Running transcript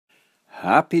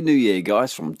Happy New Year,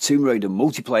 guys, from Tomb Raider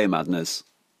Multiplayer Madness.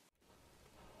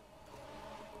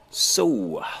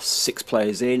 So, 6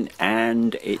 players in,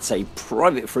 and it's a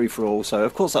private free-for-all, so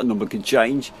of course that number can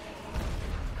change.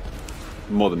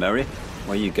 More the merrier.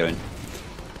 Where are you going?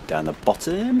 Down the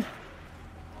bottom?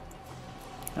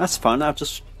 That's fine, I'll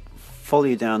just follow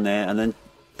you down there and then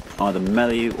either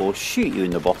melee you or shoot you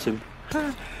in the bottom.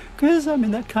 Because I'm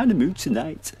in that kind of mood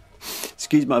tonight.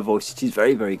 Excuse my voice, it is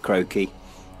very, very croaky.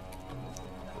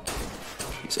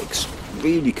 It's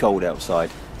extremely cold outside.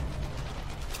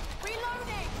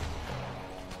 Reloading.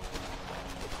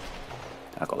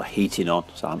 I've got the heating on,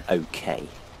 so I'm okay.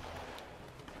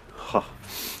 Huh.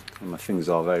 And my fingers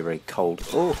are very, very cold.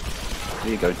 Oh,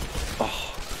 there you go.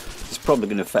 Oh, it's probably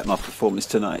going to affect my performance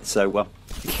tonight, so well,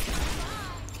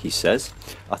 he says.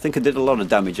 I think I did a lot of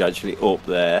damage actually up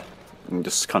there. And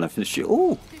just kind of finished you.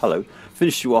 Oh, hello.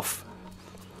 Finished you off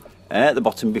at the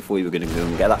bottom before you were going to go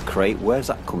and get that crate. Where's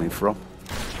that coming from?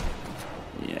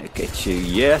 Yeah, get you.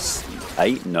 Yes.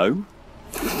 Hey, no.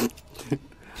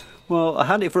 Well, I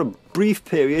had it for a brief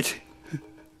period.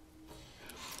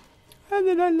 And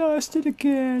then I lost it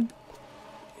again.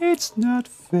 It's not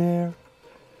fair.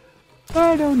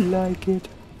 I don't like it.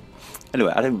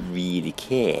 Anyway, I don't really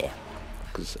care.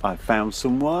 Because I found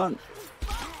someone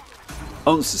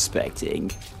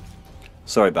unsuspecting.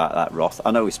 Sorry about that, Roth.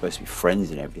 I know we're supposed to be friends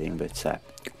and everything, but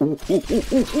ooh, ooh, ooh,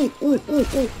 ooh, ooh, ooh,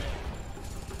 ooh.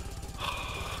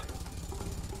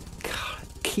 God,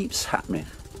 it keeps happening.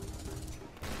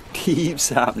 Keeps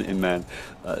happening, man.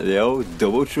 The old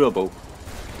double trouble.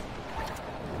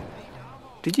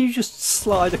 Did you just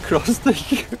slide across the...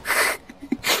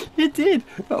 You did.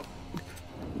 Oh,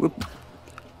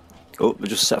 oh, I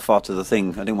just set fire to the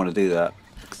thing. I didn't want to do that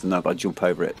because then I've got to jump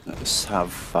over it. Let's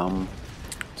have some.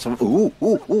 Ooh,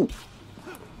 ooh, ooh.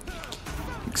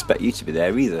 Expect you to be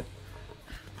there either.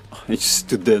 You just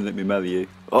stood there and let me melee you.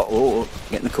 Oh, oh, oh,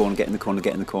 get in the corner, get in the corner,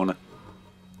 get in the corner.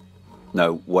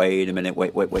 No, wait a minute,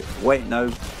 wait, no.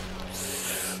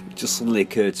 It just suddenly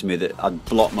occurred to me that I'd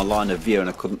blocked my line of view and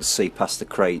I couldn't see past the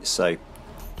crate, so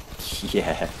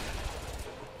yeah.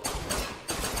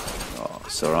 Oh,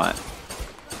 it's alright.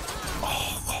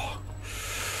 Oh.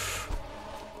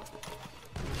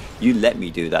 You let me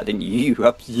do that, didn't you?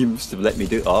 You must have let me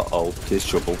do it. Uh-oh, there's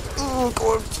trouble. Oh,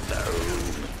 God,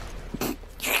 no.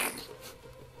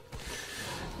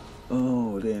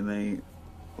 Oh, dear me.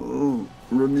 Oh,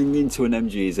 running into an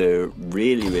MG is a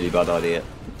really, really bad idea.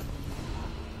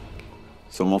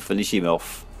 Someone finish him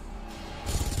off.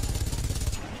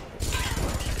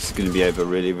 It's going to be over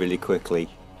really, really quickly.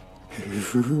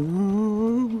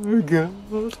 Oh my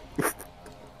God.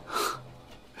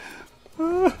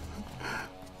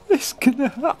 It's going to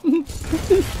happen.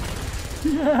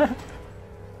 Yeah.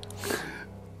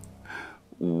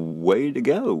 Way to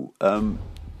go.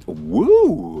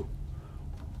 Woo!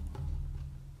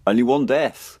 Only one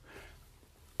death.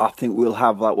 I think we'll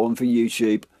have that one for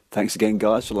YouTube. Thanks again,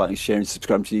 guys, for liking, sharing,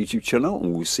 subscribing to the YouTube channel,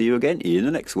 and we'll see you again in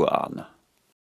the next one.